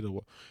ate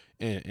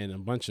and a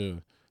bunch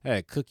of, I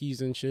had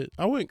cookies and shit.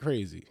 I went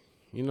crazy,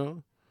 you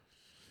know.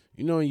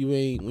 You know, when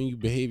you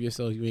behave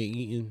yourself, you ain't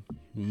eating,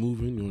 you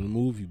moving, you want to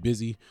move, you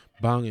busy,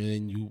 bang, and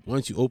then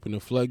once you open the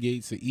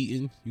floodgates of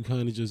eating, you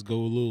kind of just go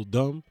a little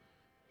dumb.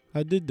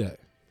 I did that.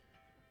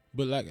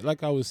 But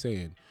like I was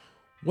saying,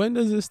 when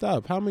does it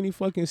stop? How many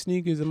fucking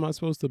sneakers am I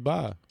supposed to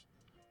buy?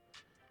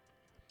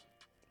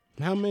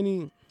 How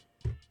many?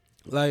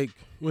 Like,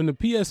 when the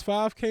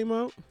PS5 came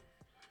out,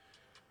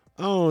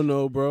 I don't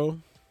know, bro.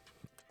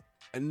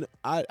 And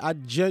I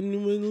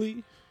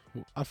genuinely,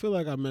 I feel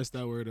like I messed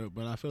that word up,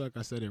 but I feel like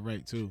I said it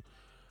right, too.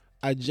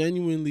 I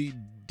genuinely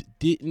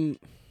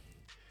didn't,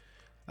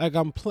 like,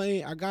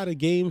 I got a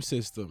game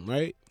system,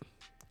 right?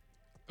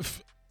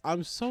 I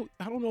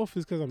don't know if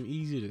it's because I'm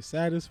easy to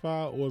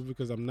satisfy or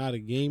because I'm not a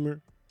gamer.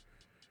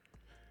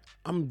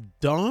 I'm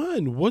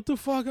done. What the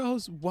fuck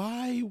else?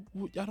 Why?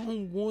 I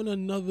don't want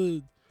another.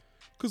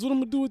 Because what I'm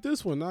going to do with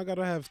this one? I got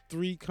to have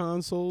 3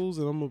 consoles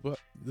and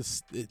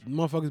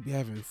motherfuckers be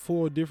having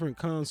 4 different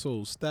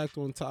consoles stacked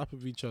on top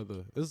of each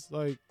other. It's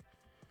like,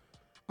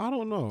 I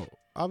don't know.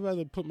 I'd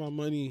rather put my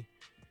money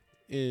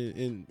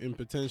in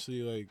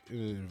potentially like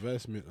in an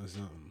investment or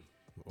something.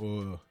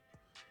 Or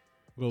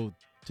go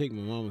take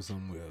my mama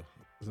somewhere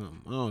or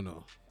something. I don't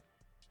know.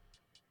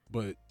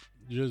 But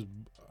I'm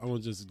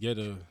going to just get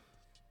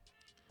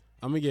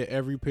I'm going to get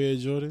every pair of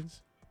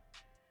Jordans.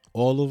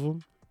 All of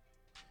them.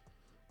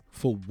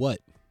 For what?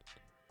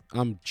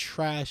 I'm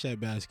trash at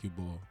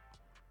basketball.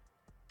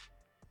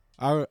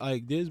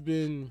 There's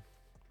been,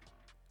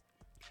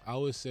 I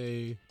would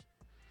say,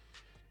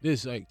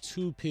 there's like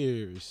 2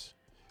 pairs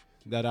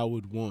that I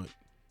would want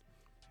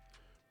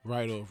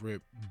right off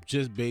rip,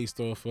 just based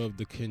off of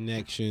the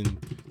connection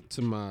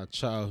to my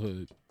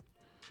childhood.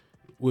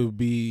 Would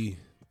be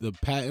the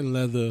patent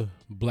leather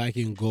black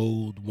and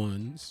gold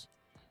ones,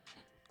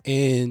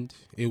 and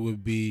it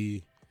would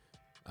be,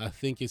 I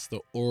think it's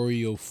the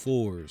Oreo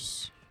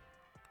 4s.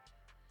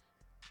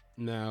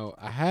 Now,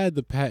 I had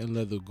the patent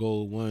leather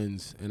gold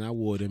ones, and I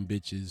wore them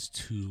bitches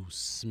to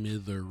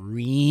smithereens.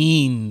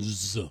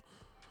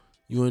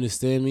 You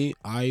understand me?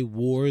 I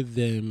wore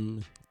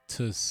them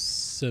to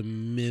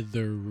smithereens.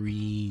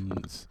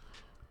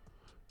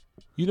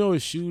 You know a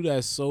shoe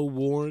that's so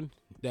worn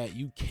that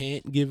you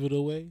can't give it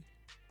away?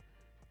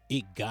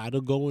 It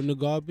gotta go in the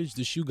garbage.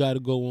 The shoe gotta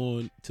go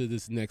on to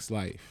this next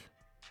life.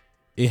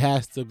 It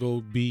has to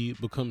go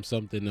become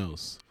something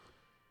else.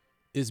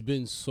 It's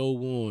been so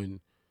worn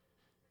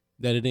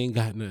that it ain't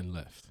got nothing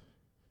left.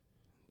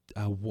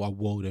 I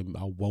wore them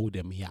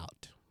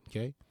out.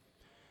 Okay.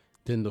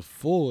 Then the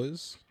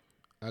 4s,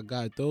 I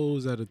got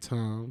those at a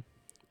time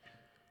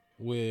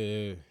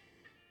where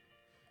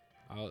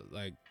I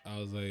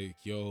was like,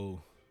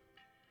 yo,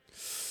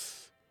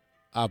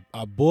 I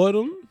bought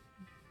them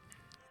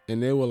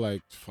and they were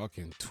like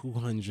fucking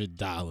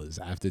 $200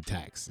 after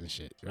tax and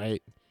shit,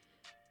 right?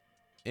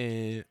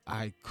 And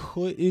I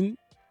could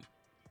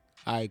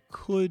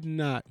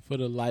not for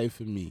the life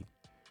of me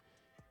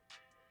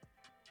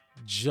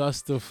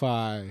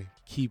justify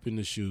keeping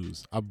the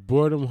shoes. I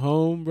brought them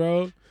home,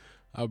 bro.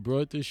 I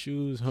brought the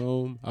shoes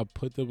home. I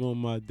put them on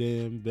my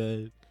damn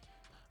bed.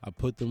 I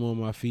put them on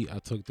my feet. I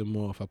took them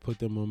off. I put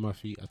them on my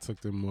feet. I took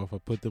them off. I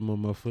put them on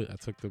my foot. I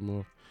took them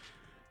off.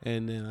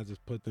 And then I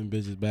just put them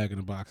bitches back in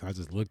the box. I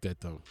just looked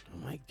at them.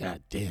 I'm like,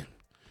 God damn.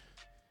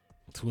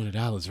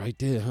 $200 right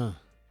there, huh?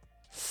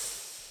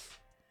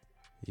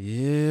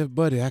 Yeah,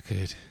 buddy, I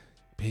could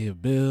pay a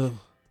bill.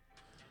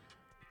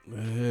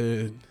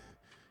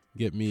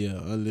 Get me an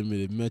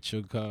unlimited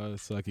Metro card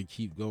so I could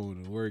keep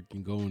going to work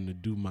and going to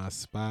do my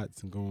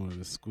spots and going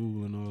to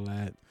school and all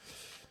that.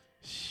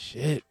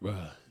 Shit,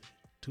 bro.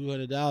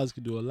 $200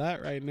 could do a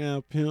lot right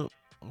now, pimp.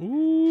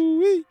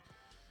 Ooh-wee.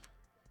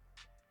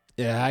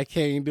 Yeah, I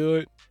can't do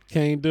it.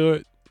 Can't do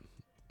it.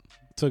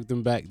 Took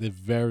them back the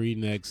very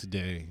next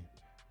day.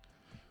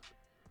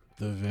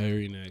 The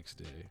very next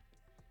day.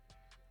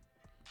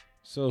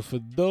 So for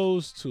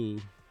those two,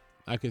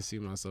 I can see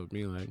myself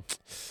being like,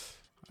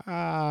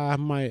 I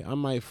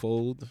might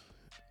fold,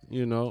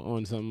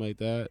 on something like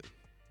that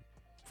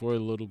for a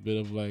little bit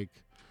of like,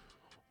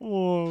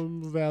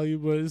 value,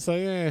 but it's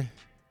like,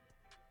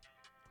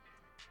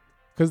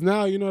 Cause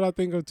now you know what I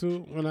think of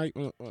too. When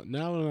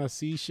I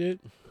see shit,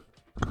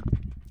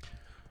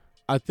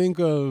 I think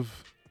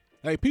of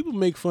like people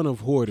make fun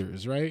of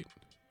hoarders, right?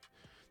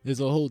 There's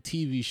a whole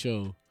TV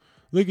show.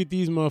 Look at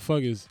these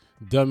motherfuckers,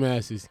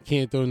 dumbasses,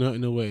 can't throw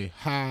nothing away.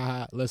 Ha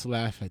ha, let's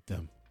laugh at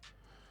them.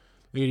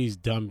 Look at these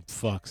dumb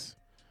fucks.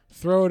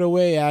 Throw it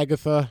away,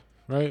 Agatha,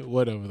 right?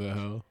 Whatever the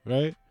hell,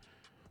 right?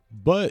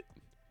 But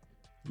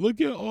look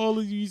at all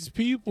of these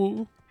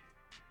people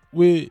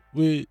with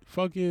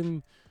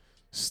fucking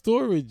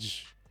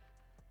storage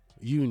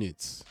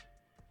units.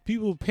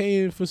 People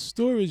paying for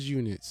storage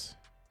units.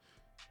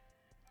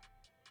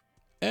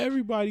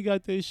 Everybody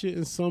got their shit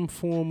in some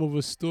form of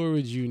a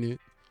storage unit.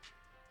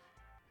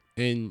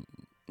 And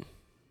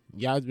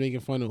y'all making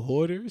fun of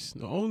hoarders.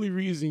 The only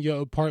reason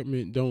your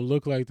apartment don't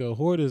look like the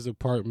hoarder's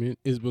apartment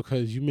is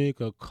because you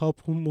make a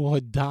couple more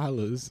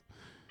dollars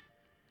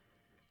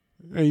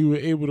and you were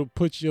able to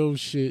put your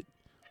shit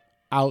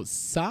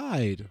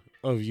outside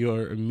of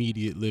your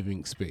immediate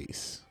living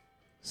space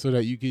so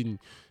that you can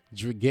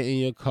get in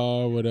your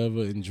car or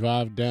whatever and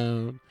drive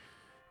down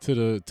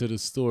to the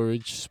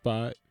storage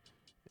spot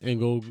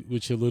and go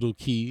with your little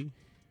key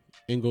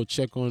and go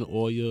check on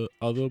all your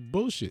other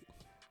bullshit.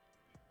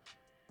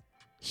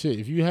 Shit,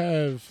 if you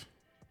have,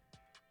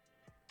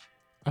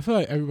 I feel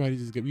like everybody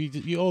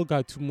we all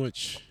got too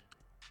much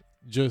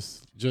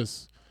just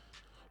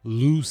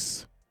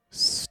loose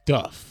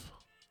stuff.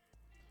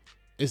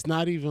 It's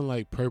not even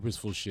like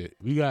purposeful shit.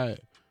 We got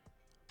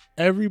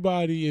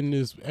everybody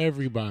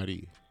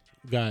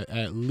got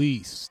at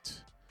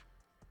least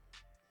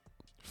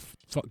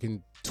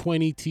fucking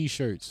 20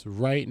 t-shirts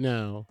right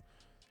now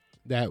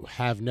that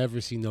have never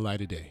seen the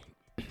light of day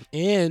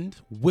and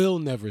will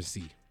never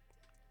see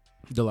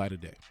the light of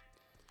day.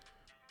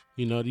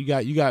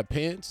 You got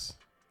pants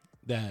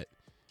that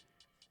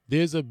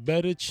there's a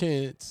better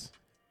chance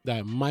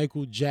that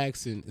Michael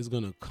Jackson is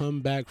gonna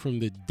come back from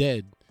the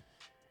dead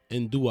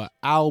and do an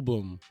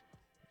album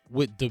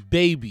with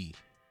DaBaby.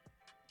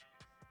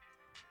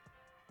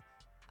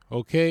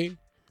 Okay?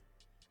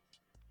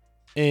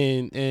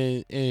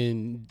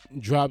 And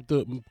drop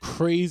the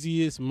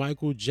craziest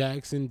Michael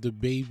Jackson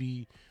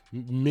DaBaby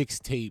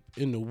mixtape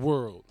in the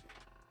world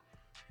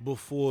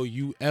before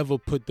you ever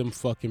put them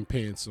fucking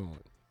pants on.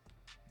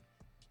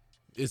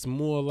 It's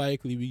more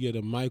likely we get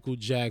a Michael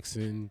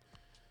Jackson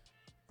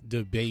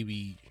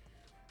DaBaby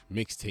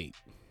mixtape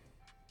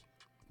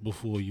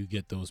before you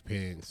get those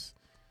pants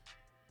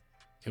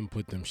and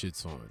put them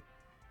shits on.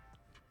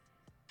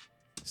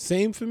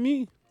 Same for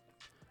me.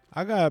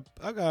 I got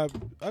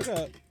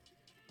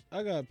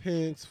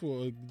pants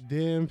for a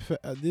damn.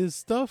 This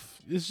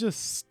stuff. It's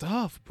just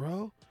stuff,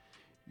 bro.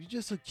 You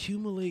just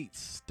accumulate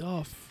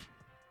stuff,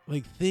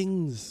 like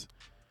things.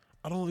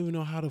 I don't even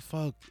know how the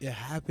fuck it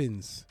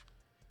happens.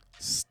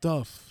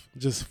 Stuff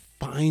just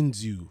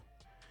finds you,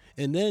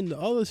 and then the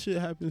other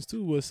shit happens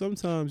too. Where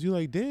sometimes you're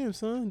like, damn,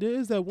 son, there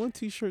is that one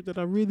T-shirt that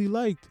I really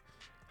liked.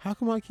 How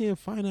come I can't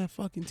find that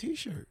fucking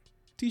T-shirt?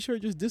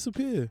 T-shirt just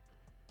disappeared.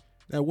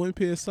 That one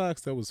pair of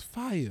socks that was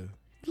fire.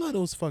 Love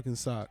those fucking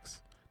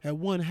socks. That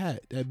one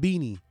hat, that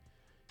beanie.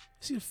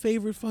 It's your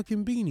favorite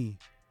fucking beanie.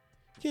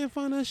 Can't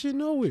find that shit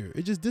nowhere.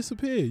 It just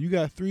disappeared. You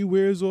got 3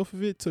 wears off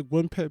of it, took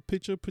one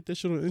picture, put that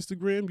shit on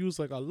Instagram. You was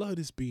like, I love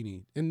this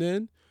beanie. And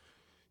then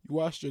you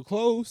washed your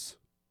clothes.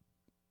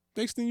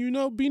 Next thing you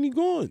know, beanie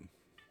gone.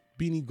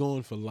 Beanie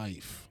gone for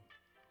life.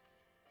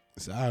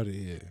 It's out of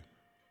here.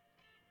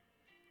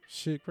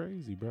 Shit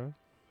crazy, bro.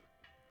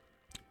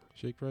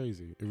 Shit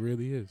crazy. It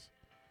really is.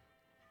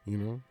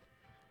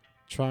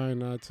 Trying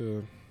not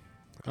to,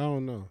 I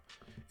don't know.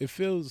 It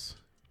feels,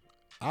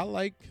 I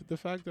like the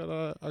fact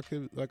that I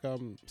could, like,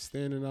 I'm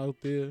standing out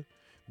there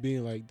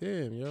being like,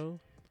 damn, yo,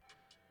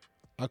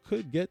 I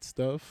could get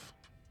stuff,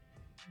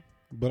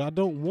 but I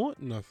don't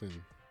want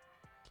nothing.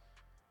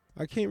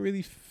 I can't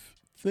really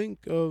think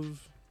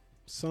of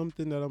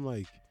something that I'm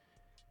like,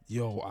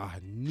 yo, I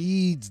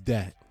needs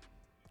that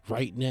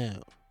right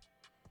now.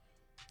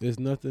 There's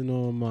nothing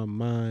on my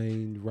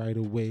mind right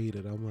away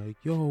that I'm like,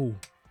 yo,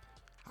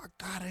 I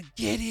gotta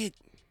get it.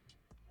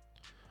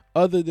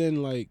 Other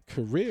than like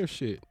career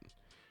shit.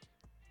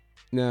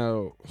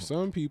 Now,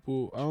 some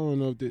people, I don't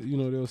know if they,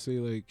 they'll say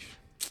like,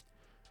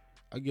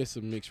 I get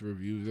some mixed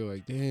reviews. They're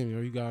like, damn,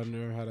 yo, you gotta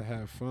learn how to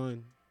have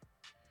fun.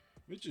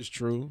 Which is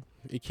true.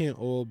 It can't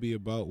all be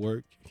about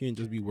work. It can't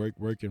just be work,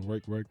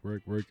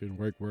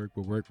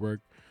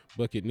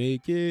 bucket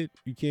naked.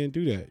 You can't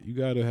do that. You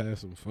gotta have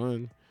some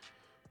fun.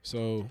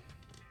 So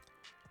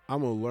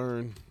I'm gonna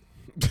learn.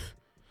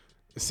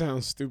 It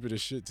sounds stupid as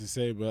shit to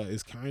say, but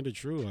it's kind of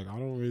true. Like,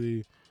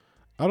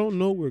 I don't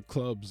know where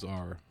clubs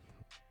are.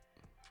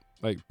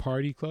 Like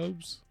party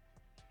clubs.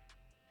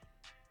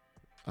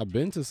 I've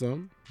been to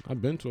some. I've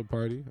been to a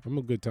party. I'm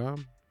a good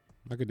time.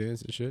 I could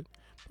dance and shit.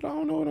 But I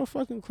don't know what no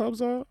fucking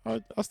clubs are.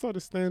 I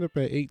started stand up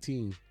at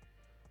 18.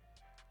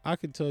 I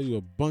could tell you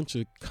a bunch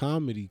of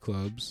comedy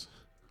clubs,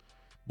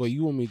 but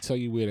you want me to tell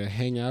you where to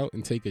hang out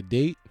and take a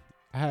date?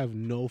 I have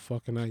no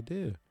fucking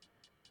idea.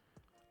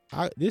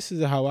 This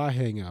is how I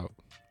hang out.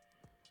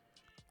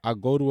 I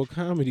go to a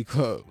comedy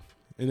club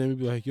and then we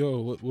be like,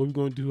 yo, what we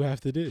gonna do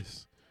after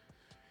this?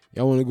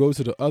 Y'all wanna go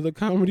to the other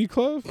comedy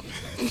club?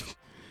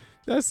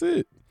 That's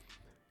it.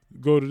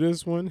 Go to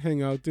this one,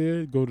 hang out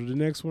there. Go to the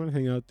next one,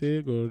 hang out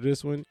there. Go to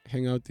this one,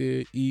 hang out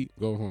there, eat,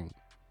 go home.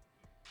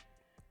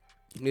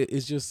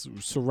 It's just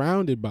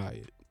surrounded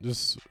by it.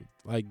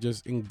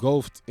 Just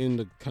engulfed in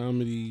the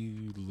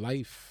comedy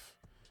life.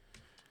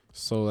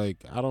 So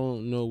like, I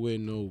don't know where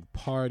no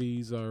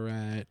parties are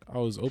at. I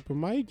was open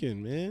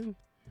micing, man.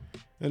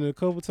 And a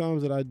couple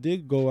times that I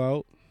did go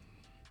out,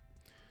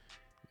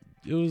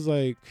 it was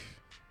like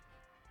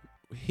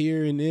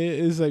here and there.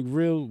 It's like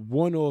real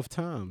one-off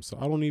times. So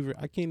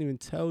I can't even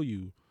tell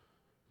you.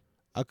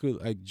 I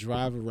could like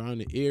drive around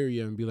the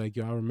area and be like,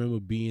 yo, I remember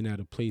being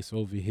at a place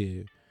over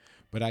here.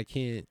 But I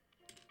can't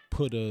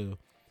put a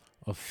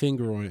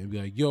finger on it and be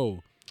like,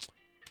 yo,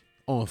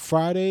 on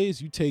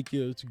Fridays, you take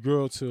your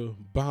girl to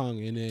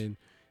Bang. And then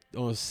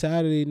on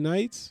Saturday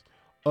nights,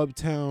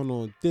 Uptown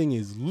on Thing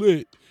is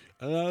lit.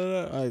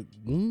 I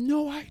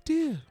no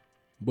idea.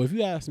 But if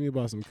you ask me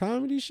about some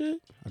comedy shit,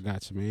 I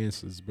got some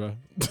answers, bro.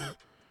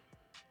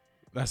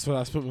 That's what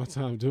I spent my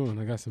time doing.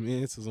 I got some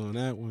answers on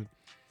that one.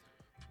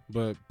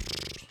 But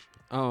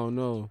I don't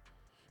know.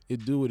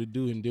 It do what it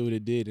do and do what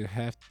it did and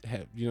have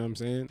you know what I'm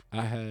saying?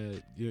 I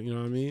had, you know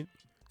what I mean?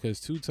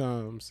 Because 2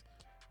 times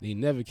they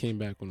never came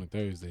back on a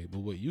Thursday. But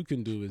what you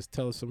can do is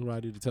tell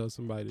somebody to tell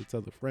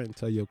a friend,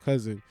 tell your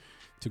cousin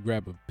to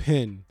grab a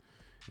pen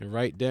and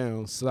write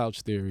down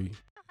Slouch Theory